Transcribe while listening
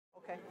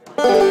Okay.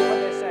 What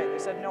did they say? They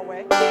said no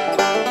way.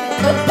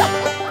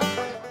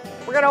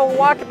 We're going to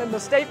walk in the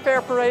State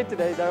Fair Parade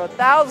today. There are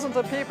thousands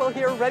of people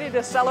here ready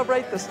to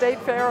celebrate the State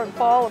Fair in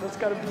fall, and it's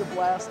going to be a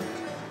blast.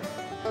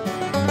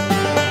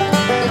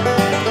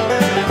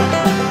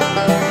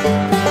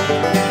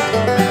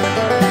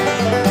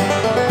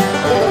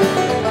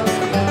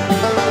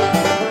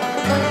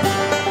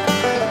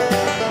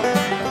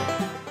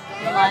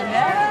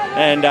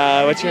 And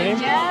what's your name?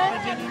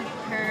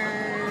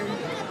 Her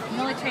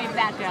military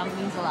background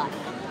means a lot.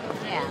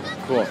 Yeah.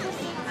 Cool.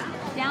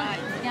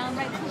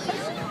 Downright cool.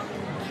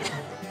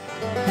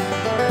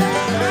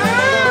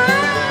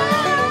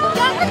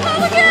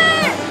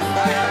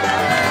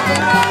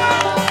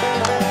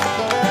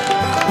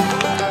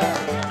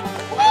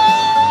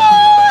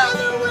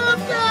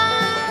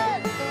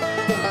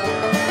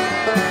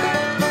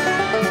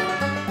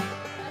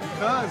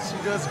 Because she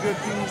does good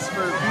things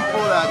for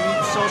people that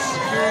need Social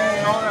Security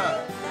and all that.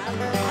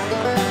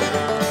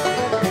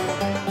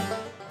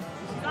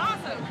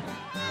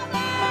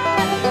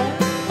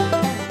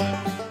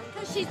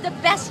 She's the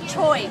best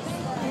choice.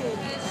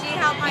 She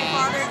helped my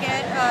father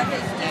get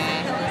his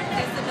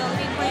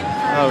disability claim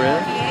for Oh,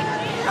 really? VA.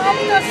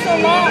 Helped us a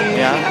lot.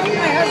 Yeah. She helped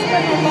my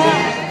husband a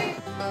lot.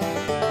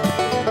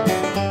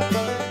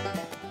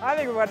 I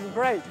think it went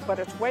great, but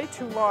it's way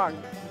too long.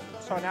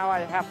 So now I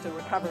have to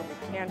recover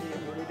with candy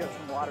and burritos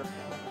and water.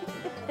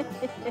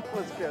 It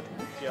was good.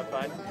 Did you have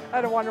fun? I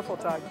had a wonderful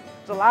time.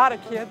 There's a lot of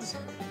kids.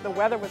 The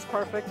weather was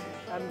perfect,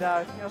 and you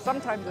know,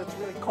 sometimes it's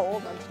really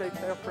cold on State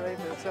Fair Parade,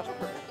 but it's just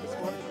perfect. It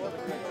was a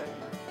great day.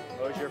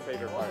 What was your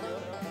favorite part?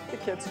 The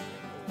kids,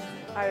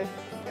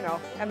 you know,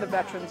 and the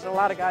veterans. A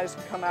lot of guys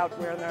come out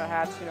wearing their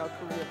hats, you know,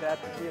 Korea vet,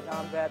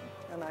 Vietnam vet,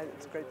 and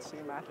it's great to see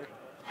them out here.